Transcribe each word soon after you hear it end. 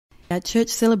Our church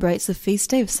celebrates the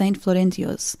feast day of St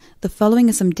Florentius. The following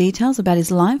are some details about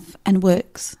his life and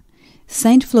works.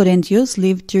 St Florentius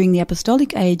lived during the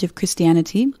apostolic age of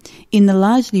Christianity in the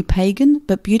largely pagan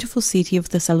but beautiful city of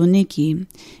Thessaloniki,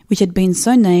 which had been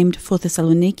so named for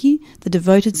Thessaloniki, the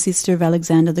devoted sister of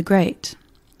Alexander the Great.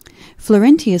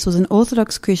 Florentius was an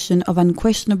Orthodox Christian of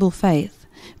unquestionable faith,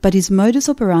 but his modus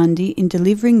operandi in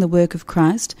delivering the work of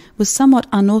Christ was somewhat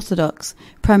unorthodox,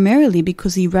 primarily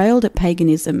because he railed at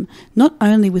paganism, not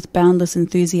only with boundless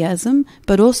enthusiasm,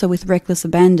 but also with reckless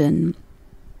abandon.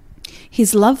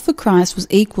 His love for Christ was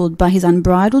equalled by his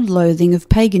unbridled loathing of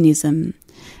paganism.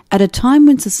 At a time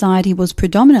when society was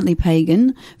predominantly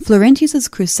pagan, Florentius's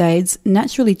crusades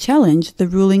naturally challenged the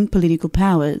ruling political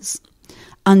powers.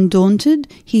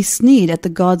 Undaunted, he sneered at the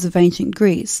gods of ancient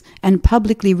Greece and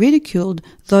publicly ridiculed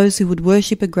those who would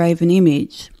worship a graven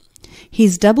image.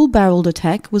 His double-barreled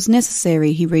attack was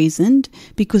necessary, he reasoned,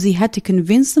 because he had to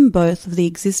convince them both of the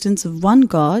existence of one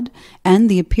God and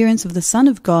the appearance of the Son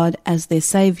of God as their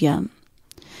saviour.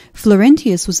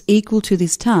 Florentius was equal to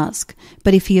this task,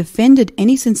 but if he offended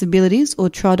any sensibilities or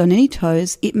trod on any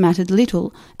toes, it mattered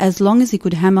little, as long as he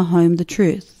could hammer home the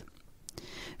truth.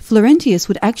 Florentius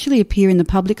would actually appear in the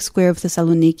public square of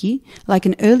Thessaloniki like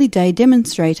an early-day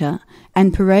demonstrator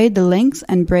and parade the length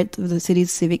and breadth of the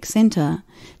city's civic centre,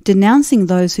 denouncing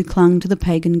those who clung to the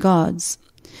pagan gods.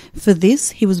 For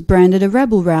this he was branded a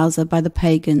rabble-rouser by the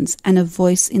pagans and a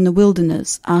voice in the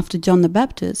wilderness, after John the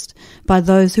Baptist, by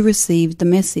those who received the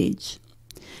message.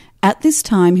 At this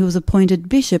time he was appointed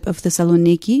Bishop of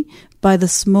Thessaloniki by the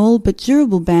small but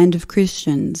durable band of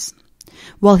Christians.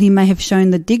 While he may have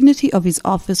shown the dignity of his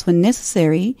office when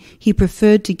necessary, he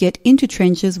preferred to get into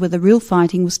trenches where the real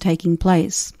fighting was taking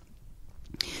place.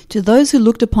 To those who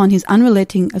looked upon his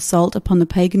unrelenting assault upon the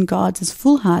pagan gods as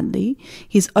foolhardy,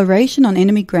 his oration on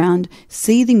enemy ground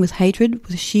seething with hatred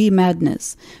was sheer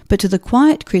madness, but to the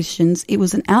quiet Christians it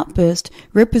was an outburst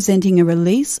representing a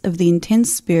release of the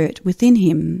intense spirit within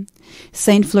him.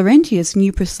 St Florentius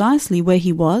knew precisely where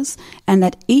he was, and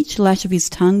that each lash of his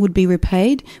tongue would be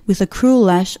repaid with a cruel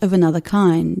lash of another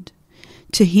kind.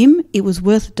 To him it was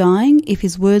worth dying if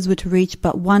his words were to reach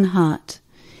but one heart.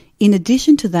 In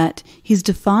addition to that, his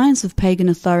defiance of pagan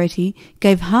authority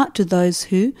gave heart to those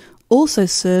who also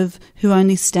serve who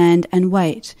only stand and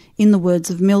wait, in the words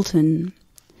of Milton.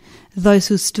 Those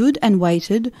who stood and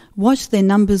waited watched their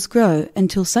numbers grow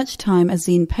until such time as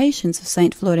the impatience of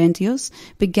St Florentius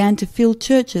began to fill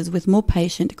churches with more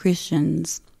patient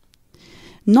Christians.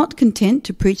 Not content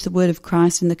to preach the word of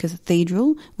Christ in the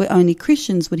cathedral, where only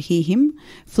Christians would hear him,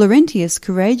 Florentius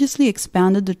courageously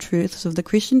expounded the truths of the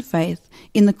Christian faith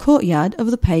in the courtyard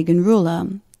of the pagan ruler.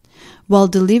 While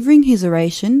delivering his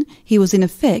oration, he was in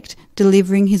effect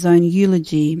delivering his own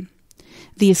eulogy.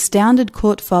 The astounded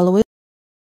court followers